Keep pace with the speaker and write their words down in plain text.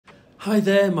Hi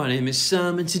there, my name is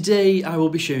Sam and today I will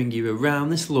be showing you around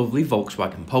this lovely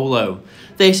Volkswagen Polo.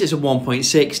 This is a 1.6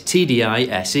 TDI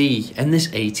SE and this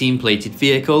 18 plated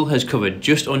vehicle has covered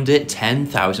just under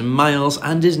 10,000 miles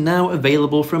and is now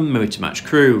available from Motor Match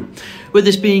Crewe. With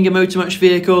this being a Motor Match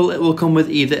vehicle, it will come with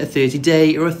either a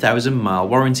 30-day or a 1,000-mile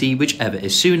warranty, whichever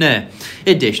is sooner.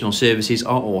 Additional services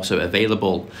are also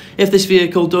available. If this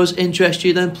vehicle does interest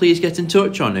you, then please get in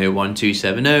touch on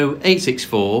 01270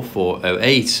 864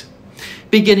 408.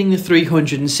 Beginning the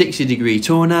 360 degree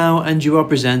tour now, and you are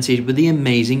presented with the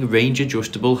amazing range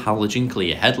adjustable halogen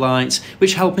clear headlights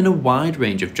which help in a wide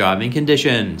range of driving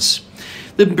conditions.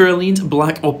 The brilliant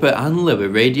black upper and lower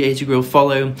radiator grille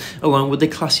follow, along with the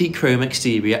classy chrome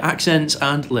exterior accents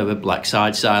and lower black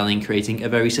side styling, creating a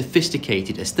very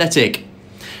sophisticated aesthetic.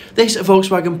 This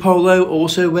Volkswagen Polo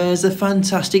also wears the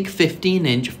fantastic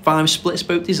 15-inch 5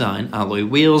 split-spoke design alloy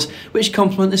wheels which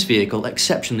complement this vehicle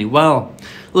exceptionally well.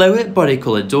 Lower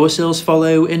body-coloured door sills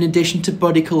follow, in addition to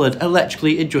body-coloured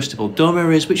electrically adjustable door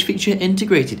mirrors which feature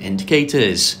integrated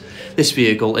indicators. This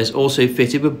vehicle is also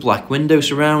fitted with black window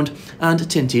surround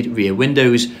and tinted rear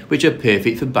windows which are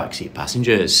perfect for backseat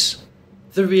passengers.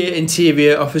 The rear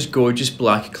interior offers gorgeous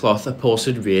black cloth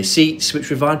upholstered rear seats which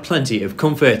provide plenty of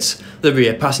comfort. The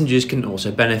rear passengers can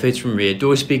also benefit from rear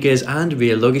door speakers and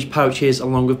rear luggage pouches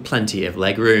along with plenty of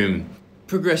legroom.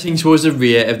 Progressing towards the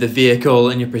rear of the vehicle,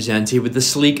 and you're presented with the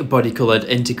sleek body-coloured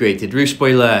integrated roof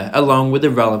spoiler along with the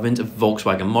relevant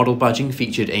Volkswagen model badging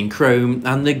featured in chrome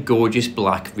and the gorgeous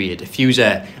black rear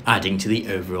diffuser, adding to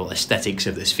the overall aesthetics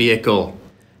of this vehicle.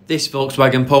 This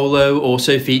Volkswagen Polo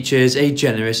also features a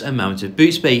generous amount of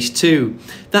boot space too.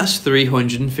 That's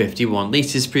 351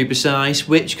 litres to be precise,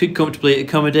 which could comfortably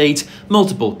accommodate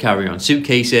multiple carry-on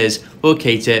suitcases or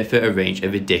cater for a range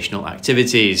of additional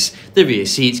activities. The rear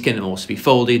seats can also be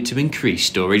folded to increase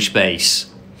storage space.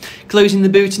 Closing the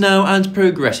boot now and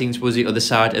progressing towards the other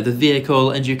side of the vehicle,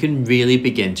 and you can really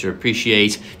begin to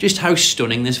appreciate just how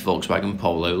stunning this Volkswagen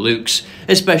Polo looks,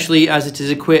 especially as it is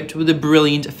equipped with a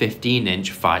brilliant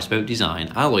 15-inch 5-spoke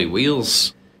design alloy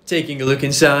wheels. Taking a look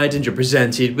inside, and you're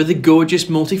presented with a gorgeous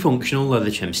multifunctional leather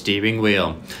trim steering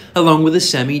wheel, along with a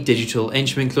semi-digital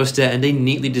instrument cluster and a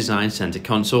neatly designed centre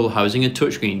console housing a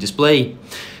touchscreen display.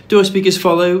 Door speakers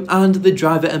follow, and the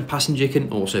driver and passenger can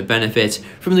also benefit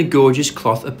from the gorgeous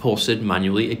cloth upholstered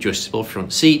manually adjustable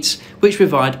front seats, which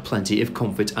provide plenty of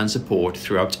comfort and support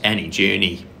throughout any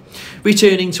journey.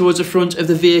 Returning towards the front of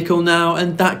the vehicle now,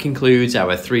 and that concludes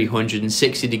our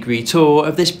 360 degree tour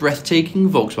of this breathtaking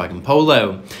Volkswagen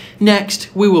Polo. Next,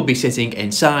 we will be sitting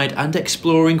inside and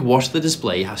exploring what the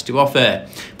display has to offer.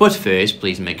 But first,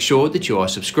 please make sure that you are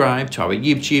subscribed to our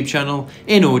YouTube channel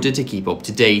in order to keep up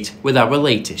to date with our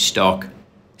latest stock.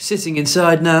 Sitting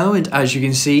inside now, and as you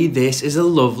can see, this is a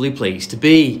lovely place to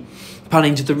be.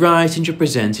 Panning to the right, and you're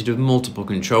presented with multiple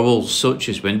controls such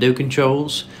as window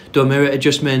controls, door mirror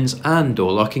adjustments and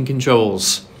door locking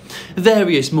controls.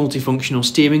 Various multifunctional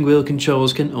steering wheel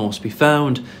controls can also be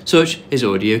found, such as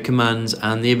audio commands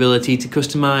and the ability to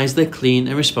customise the clean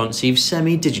and responsive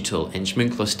semi-digital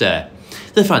instrument cluster.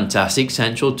 The fantastic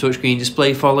central touchscreen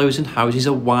display follows and houses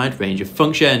a wide range of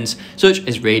functions, such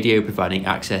as radio, providing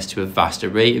access to a vast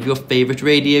array of your favourite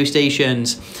radio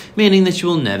stations, meaning that you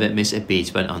will never miss a beat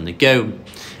when on the go.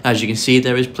 As you can see,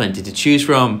 there is plenty to choose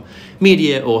from.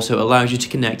 Media also allows you to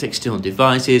connect external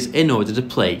devices in order to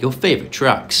play your favourite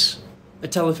tracks. A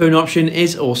telephone option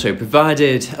is also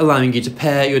provided, allowing you to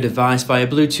pair your device via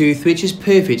Bluetooth, which is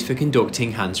perfect for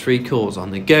conducting hands-free calls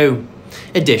on the go.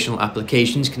 Additional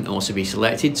applications can also be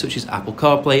selected, such as Apple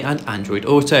CarPlay and Android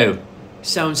Auto.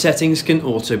 Sound settings can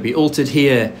also be altered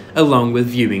here, along with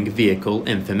viewing vehicle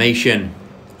information.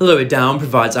 Lower down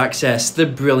provides access to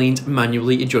the brilliant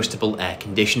manually adjustable air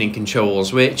conditioning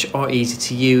controls, which are easy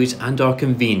to use and are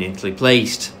conveniently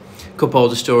placed. Cup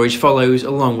holder storage follows,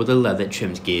 along with a leather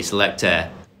trimmed gear selector.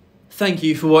 Thank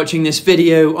you for watching this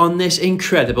video on this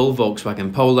incredible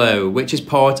Volkswagen Polo, which is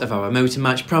part of our Motor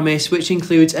Match promise, which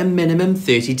includes a minimum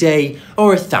 30-day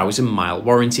or a 1,000-mile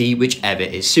warranty, whichever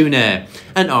is sooner.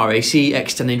 An RAC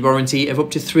extended warranty of up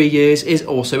to 3 years is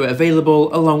also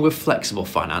available, along with flexible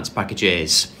finance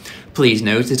packages. Please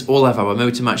note that all of our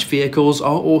Motor Match vehicles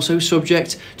are also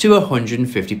subject to a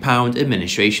 £150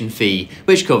 administration fee,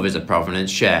 which covers a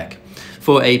provenance check.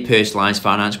 For a personalised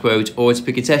finance quote or to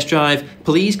book a test drive,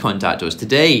 please contact us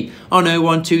today on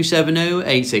 01270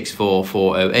 864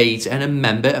 408, and a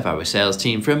member of our sales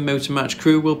team from Motor Match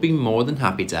Crewe will be more than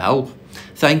happy to help.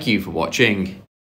 Thank you for watching.